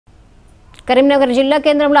కరీంనగర్ జిల్లా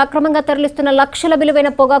కేంద్రంలో అక్రమంగా తరలిస్తున్న లక్షల విలువైన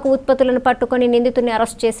పొగాకు ఉత్పత్తులను పట్టుకొని నిందితుడిని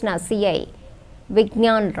అరెస్ట్ చేసిన సీఐ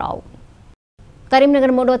విజ్ఞాన్ రావు.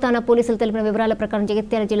 కరీంనగర్ 3వ థానా పోలీసులు తెలిపిన వివరాల ప్రకారం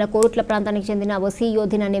జగిత్యాల జిల్లా కోరుట్ల ప్రాంతానికి చెందిన ఓసీ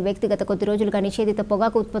యోధిన్ అనే వ్యక్తి గత కొద్ది రోజులుగా నిషేధిత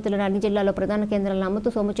పొగాకు ఉత్పత్తులను అన్ని జిల్లాల్లో ప్రధాన కేంద్రాలను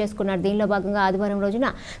అమ్ముతూ సొమ్ము చేసుకున్నారు. దీనిలో భాగంగా ఆదివారం రోజున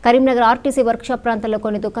కరీంనగర్ ఆర్టీసీ వర్క్షాప్ ప్రాంతంలో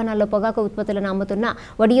కొన్ని దుకాణాల్లో పొగాకు ఉత్పత్తులను అమ్ముతున్న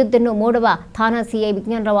వడియుద్దెన్ను 3వ థానా సీఐ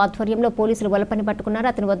విజ్ఞాన్ రావు ఆధ్వర్యంలో పోలీసులు వలపని పట్టుకున్నారు.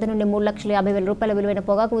 అతని వద్ద నుండి 3,50,000 రూపాయల విలువైన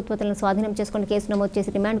పొగాకు ఉత్పత్తులను స్వాధీనం చేసుకుని కేసు నమోదు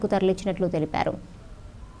చేసి రిమాండ్కు తరలించినట్లు తెలిపారు.